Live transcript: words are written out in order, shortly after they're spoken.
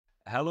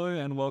Hello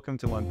and welcome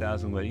to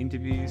 1000 Word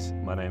Interviews.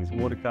 My name is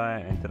Mordecai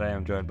and today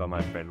I'm joined by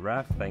my friend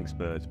Raf. Thanks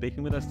for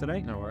speaking with us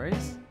today. No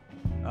worries.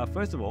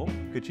 First of all,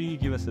 could you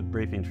give us a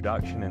brief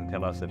introduction and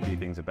tell us a few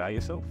things about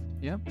yourself?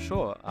 Yeah,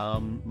 sure.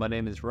 My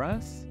name is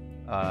Ras.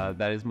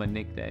 That is my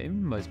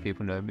nickname. Most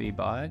people know me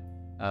by.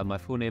 My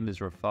full name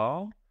is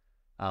Rafael.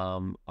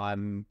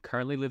 I'm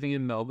currently living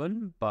in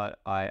Melbourne, but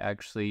I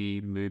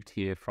actually moved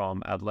here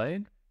from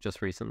Adelaide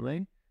just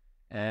recently.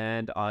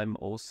 And I'm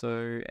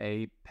also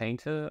a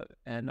painter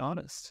and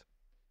artist.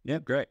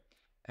 Yep, great.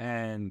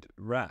 And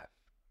Raf,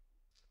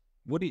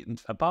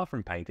 apart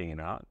from painting and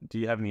art, do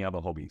you have any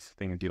other hobbies,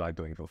 things you like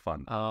doing for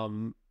fun?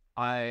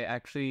 I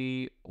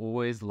actually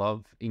always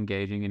love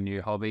engaging in new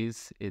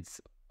hobbies.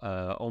 It's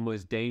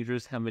almost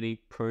dangerous how many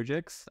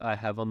projects I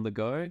have on the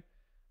go.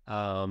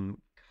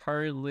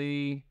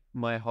 Currently,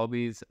 my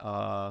hobbies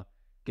are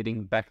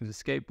getting back into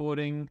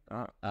skateboarding,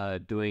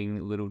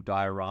 doing little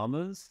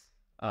dioramas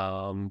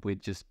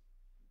with just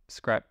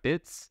scrap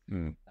bits,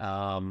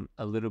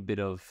 a little bit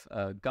of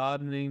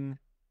gardening,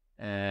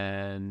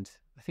 and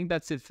I think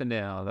that's it for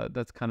now.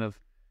 That's kind of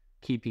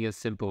keeping it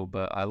simple,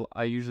 but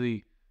I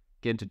usually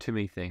get into too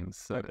many things.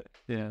 So Okay.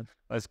 yeah.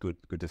 That's good.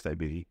 Good to stay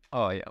busy.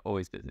 Oh yeah,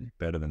 always busy.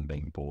 Better than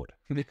being bored.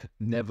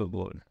 Never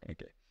bored.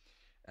 Okay.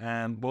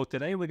 Well,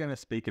 today we're going to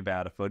speak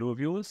about a photo of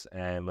yours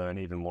and learn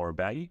even more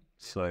about you.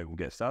 So we'll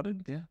get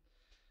started. Yeah.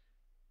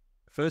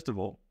 First of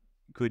all,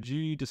 could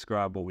you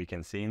describe what we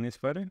can see in this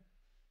photo?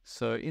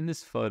 So in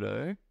this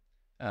photo,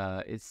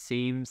 it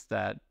seems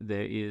that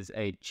there is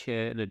a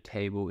chair and a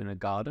table in a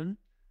garden.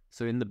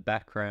 So in the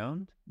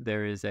background,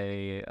 there is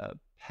a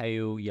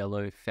pale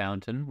yellow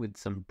fountain with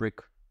some brick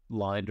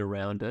lined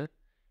around it.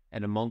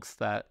 And amongst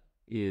that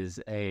is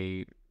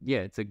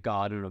it's a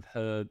garden of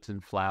herbs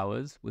and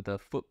flowers with a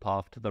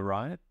footpath to the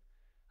right.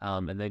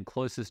 And then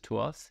closest to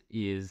us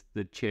is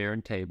the chair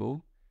and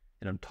table.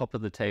 And on top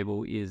of the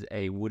table is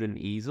a wooden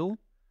easel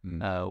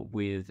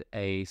with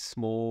a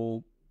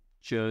small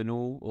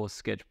journal or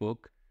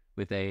sketchbook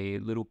with a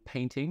little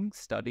painting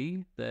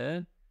study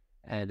there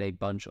and a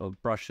bunch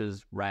of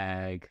brushes,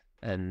 rag,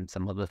 and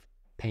some other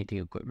painting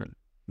equipment.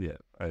 Yeah,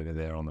 over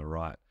there on the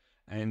right.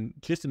 And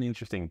just an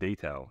interesting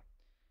detail.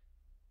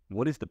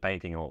 What is the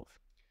painting of?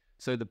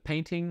 So the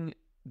painting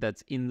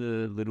that's in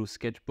the little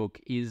sketchbook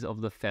is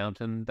of the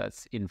fountain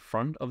that's in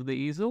front of the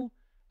easel.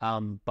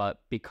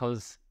 But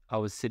because I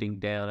was sitting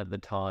down at the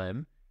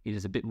time, it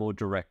is a bit more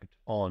direct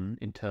on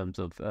in terms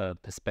of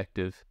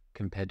perspective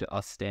compared to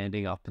us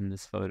standing up in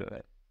this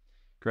photo.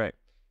 Great.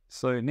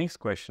 So next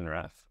question,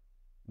 Raf.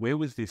 Where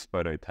was this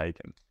photo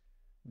taken?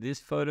 This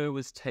photo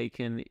was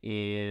taken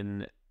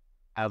in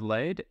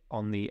Adelaide,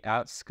 on the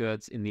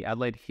outskirts in the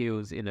Adelaide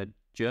Hills in a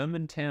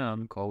German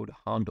town called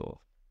Hahndorf.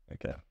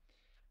 Okay.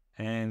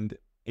 And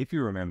if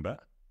you remember,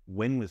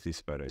 when was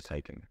this photo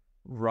taken?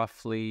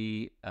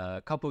 Roughly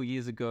a couple of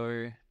years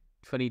ago,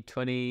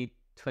 2020,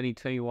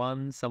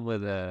 2021, somewhere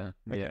there.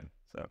 Okay. Yeah.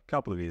 So a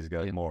couple of years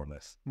ago, more or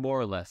less. More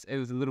or less. It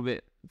was a little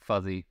bit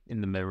fuzzy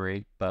in the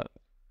memory, but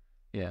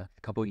yeah,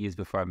 a couple of years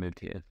before I moved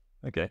here.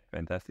 Okay,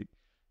 fantastic.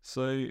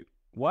 So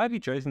why have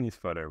you chosen this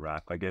photo,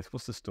 Raf? I guess,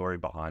 what's the story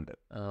behind it?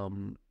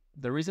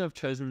 The reason I've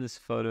chosen this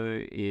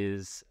photo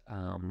is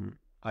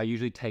I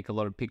usually take a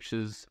lot of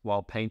pictures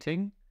while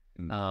painting.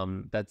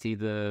 That's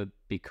either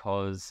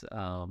because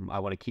I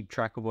want to keep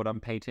track of what I'm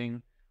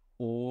painting,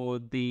 or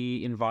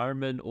the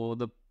environment or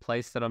the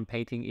place that I'm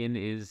painting in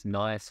is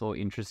nice or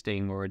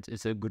interesting, or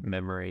it's a good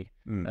memory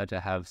to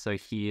have. So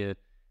here,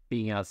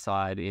 being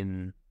outside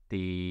in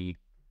the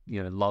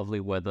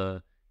lovely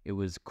weather, it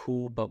was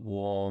cool but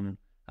warm.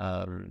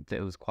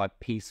 It was quite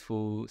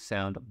peaceful,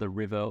 sound of the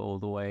river all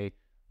the way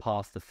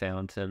past the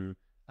fountain.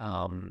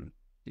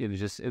 It was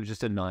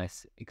just a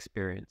nice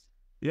experience.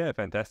 Yeah,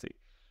 fantastic.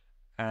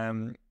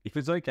 If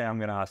it's okay, I'm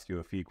going to ask you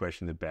a few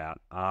questions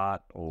about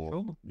art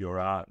or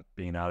your art,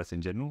 being an artist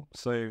in general.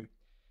 So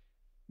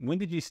when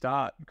did you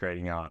start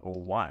creating art,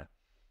 or why?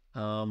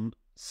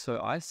 So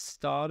I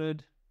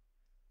started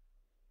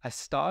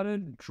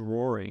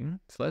drawing.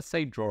 So let's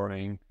say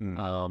drawing,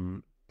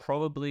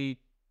 probably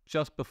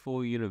just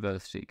before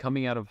university,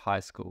 coming out of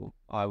high school.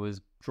 I was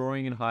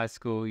drawing in high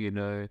school,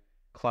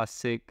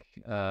 classic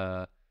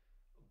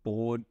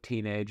bored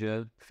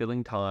teenager,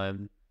 filling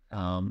time.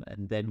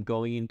 And then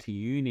going into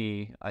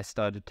uni, I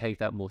started to take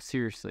that more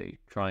seriously,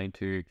 trying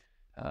to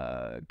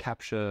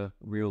capture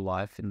real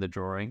life in the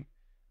drawing.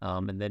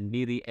 And then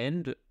near the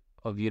end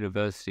of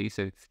university,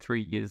 so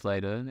 3 years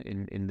later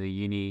in the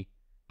uni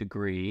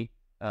degree,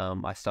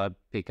 I started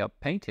to pick up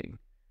painting.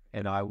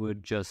 And I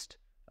would just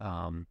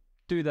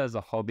do that as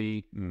a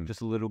hobby,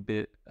 just a little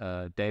bit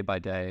day by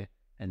day.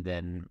 And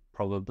then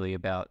probably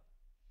about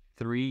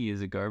 3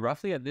 years ago,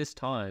 roughly at this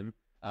time,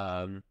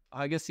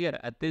 I guess,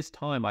 at this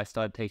time, I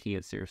started taking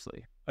it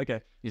seriously.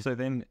 Okay. So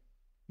then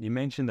you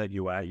mentioned that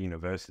you were at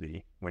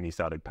university when you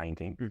started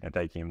painting and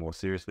taking it more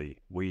seriously.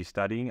 Were you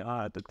studying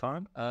art at the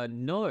time?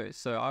 No.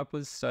 So I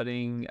was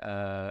studying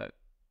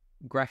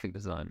graphic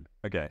design.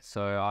 Okay.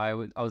 So I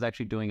was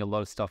actually doing a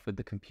lot of stuff with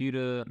the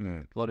computer,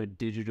 a lot of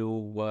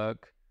digital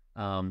work.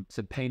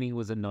 So painting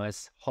was a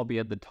nice hobby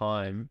at the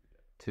time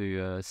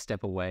to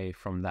step away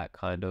from that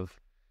kind of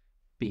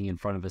being in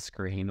front of a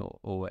screen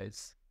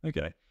always.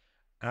 Okay.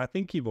 I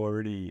think you've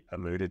already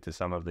alluded to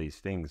some of these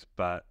things,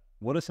 but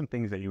what are some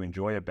things that you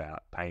enjoy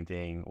about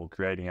painting or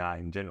creating art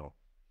in general?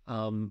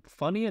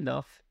 Funny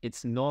enough,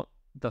 it's not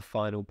the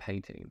final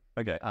painting.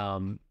 Okay.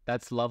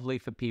 That's lovely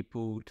for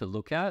people to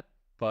look at,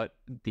 but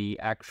the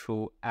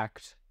actual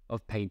act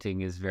of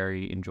painting is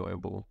very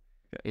enjoyable.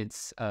 Okay.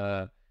 It's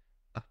a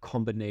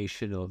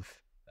combination of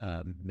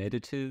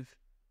meditative,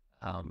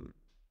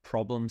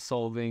 problem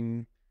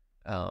solving,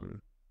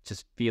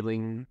 just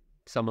feeling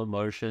some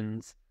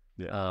emotions,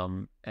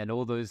 and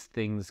all those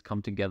things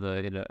come together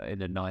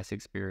in a nice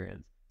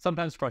experience.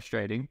 Sometimes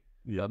frustrating,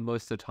 but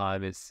most of the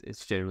time it's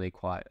generally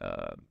quite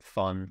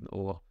fun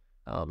or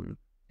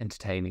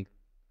entertaining.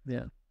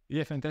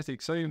 Yeah,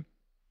 fantastic. So,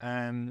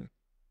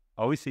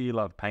 obviously you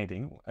love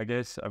painting. I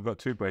guess I've got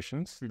two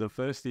questions. The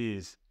first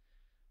is,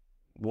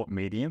 what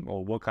medium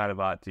or what kind of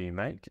art do you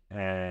make?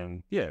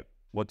 And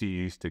what do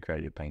you use to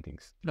create your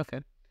paintings?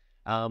 Okay.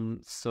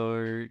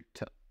 So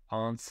to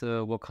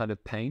answer what kind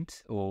of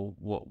paint or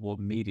what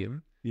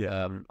medium,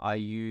 I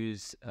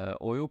use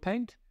oil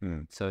paint.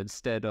 So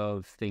instead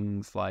of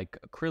things like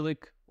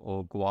acrylic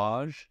or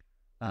gouache,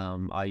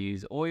 I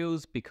use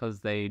oils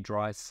because they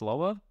dry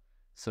slower.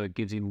 So it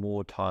gives you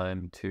more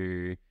time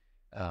to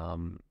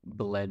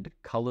blend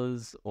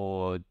colors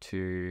or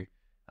to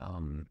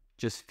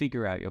just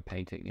figure out your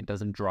painting. It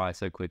doesn't dry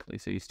so quickly,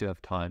 so you still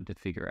have time to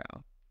figure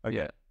out.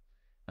 Okay.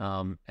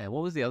 And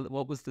what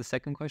was the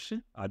second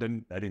question? I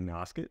didn't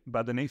ask it,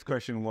 but the next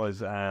question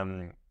was,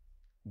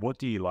 what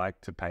do you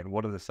like to paint?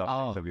 What are the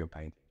subjects of your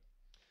painting?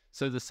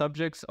 So the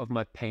subjects of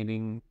my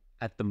painting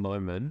at the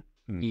moment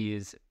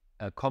is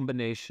a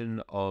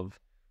combination of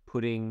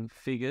putting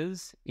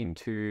figures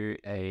into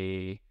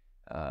a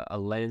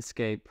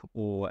landscape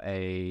or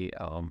a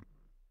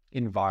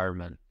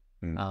environment.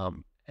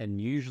 And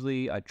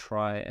usually I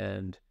try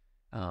and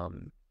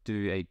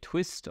do a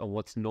twist on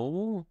what's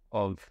normal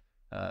of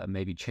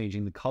maybe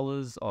changing the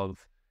colors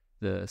of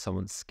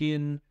someone's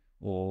skin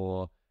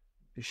or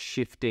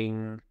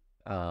shifting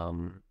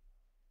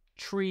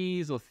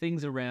trees or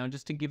things around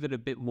just to give it a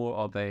bit more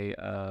of a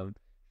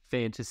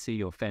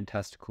fantasy or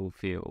fantastical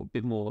feel, a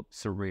bit more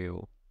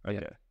surreal.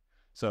 Okay.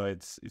 So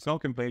it's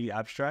not completely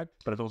abstract,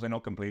 but it's also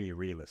not completely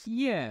realist.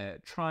 Yeah,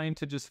 trying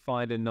to just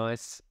find a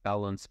nice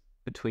balance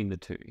between the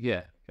two.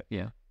 Yeah. Okay.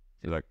 Yeah.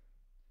 So like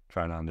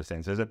trying to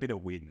understand. So there's a bit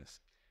of weirdness,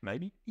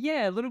 maybe?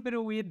 Yeah, a little bit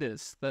of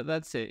weirdness.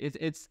 That's it.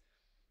 It's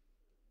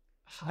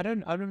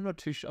I'm not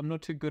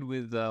too good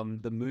with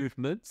the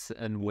movements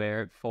and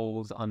where it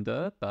falls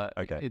under, but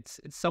it's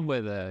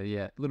somewhere there.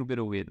 Yeah, a little bit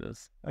of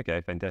weirdness.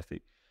 Okay,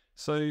 fantastic.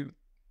 So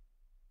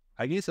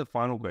I guess a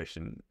final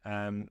question.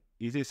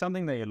 Is there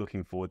something that you're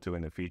looking forward to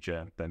in the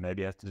future that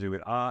maybe has to do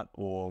with art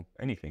or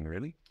anything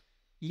really?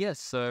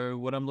 Yes, so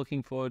what I'm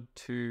looking forward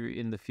to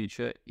in the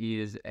future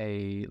is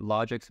a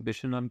large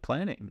exhibition I'm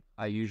planning.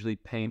 I usually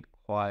paint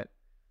quite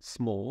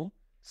small,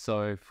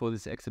 so for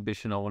this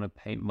exhibition I want to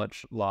paint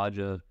much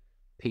larger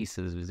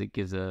pieces because it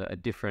gives a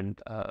different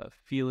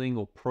feeling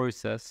or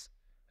process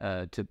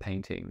to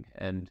painting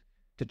and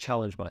to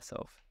challenge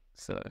myself.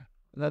 So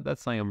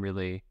that's something I'm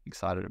really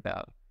excited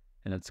about,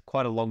 and it's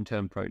quite a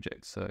long-term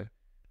project, so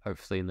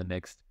hopefully in the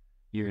next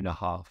year and a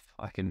half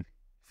I can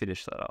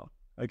finish that up.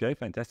 Okay,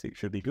 fantastic.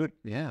 Should be good.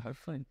 Yeah,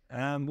 hopefully.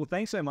 Well,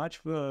 thanks so much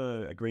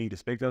for agreeing to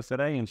speak to us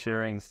today and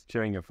sharing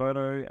your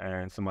photo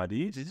and some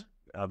ideas.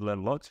 I've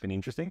learned a lot. It's been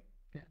interesting.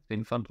 Yeah, it's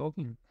been fun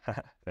talking.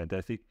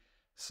 Fantastic.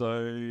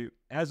 So,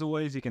 as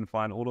always, you can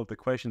find all of the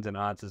questions and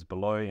answers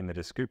below in the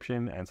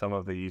description and some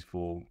of the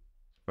useful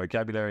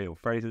vocabulary or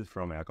phrases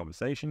from our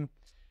conversation.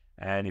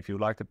 And if you'd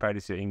like to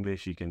practice your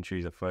English, you can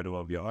choose a photo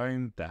of your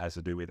own that has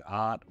to do with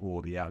art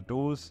or the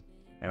outdoors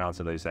and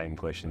answer those same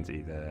questions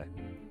either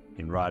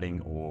in writing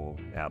or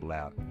out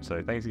loud.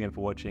 So thanks again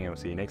for watching, and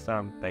we'll see you next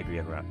time. Thank you,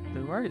 everyone.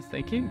 No worries.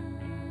 Thank you.